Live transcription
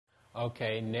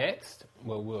Okay, next,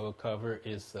 what we'll cover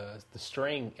is the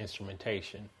string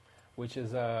instrumentation, which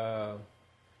is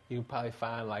you'll probably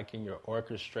find like in your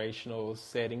orchestrational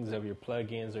settings of your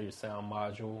plugins or your sound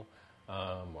module,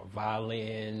 or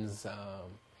violins,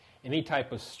 any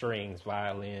type of strings,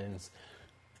 violins,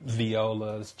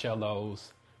 violas,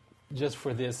 cellos, just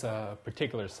for this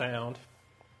particular sound.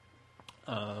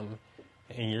 And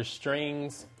your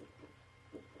strings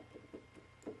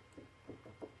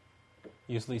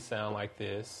usually sound like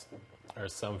this, or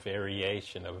some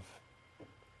variation of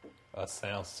a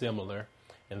sound similar,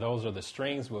 and those are the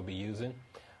strings we'll be using.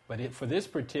 But for this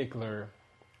particular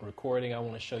recording, I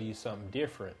want to show you something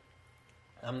different.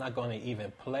 I'm not going to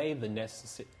even play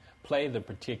the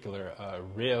particular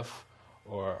riff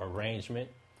or arrangement.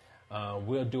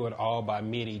 We'll do it all by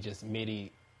MIDI, just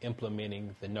MIDI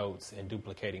implementing the notes and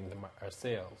duplicating them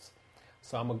ourselves.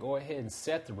 So I'm going to go ahead and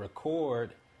set the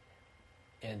record,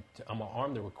 and I'm going to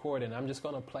arm the record, and I'm just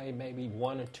going to play maybe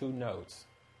one or two notes.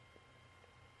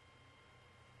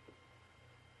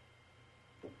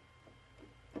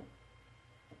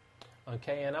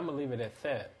 Okay, and I'm going to leave it at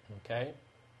that. Okay.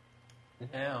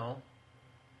 Now,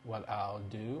 what I'll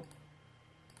do,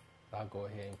 I'll go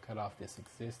ahead and cut off this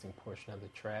existing portion of the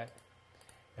track,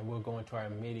 and we'll go into our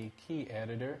MIDI key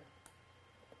editor,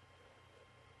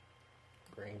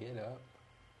 bring it up.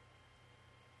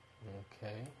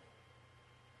 Okay.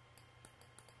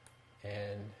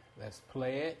 And let's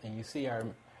play it, and you see our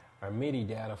MIDI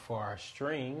data for our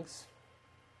strings.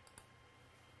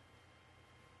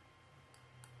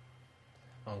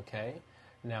 Okay,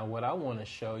 now what I want to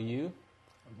show you,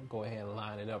 I'm going to go ahead and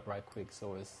line it up right quick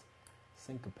so it's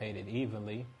syncopated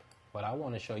evenly. What I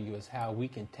want to show you is how we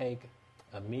can take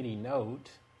a MIDI note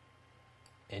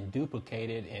and duplicate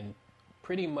it and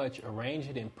pretty much arrange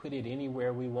it and put it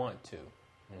anywhere we want to.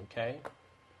 Okay.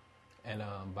 And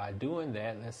by doing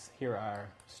that, let's hear our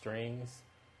strings.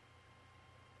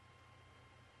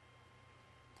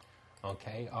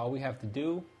 Okay, all we have to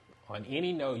do on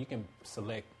any note, you can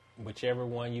select whichever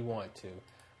one you want to.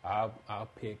 I'll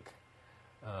pick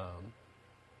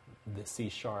the C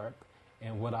sharp,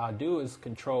 and what I'll do is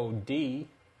Control D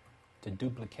to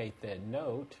duplicate that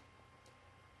note,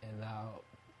 and I'll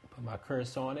put my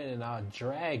cursor on it and I'll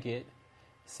drag it.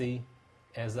 See,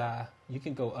 you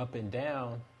can go up and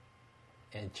down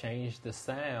and change the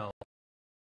sound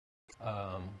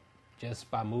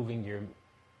just by moving your,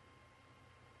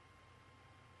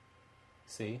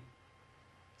 see?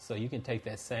 So you can take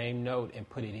that same note and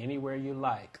put it anywhere you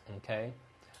like, okay?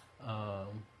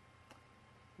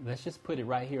 Let's just put it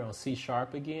right here on C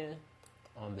sharp again,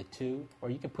 on the 2, or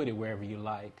you can put it wherever you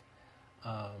like.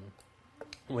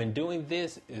 When doing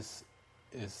this, is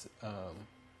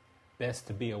best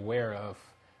to be aware of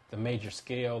the major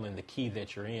scale and the key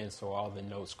that you're in, so all the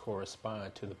notes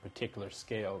correspond to the particular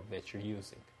scale that you're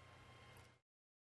using.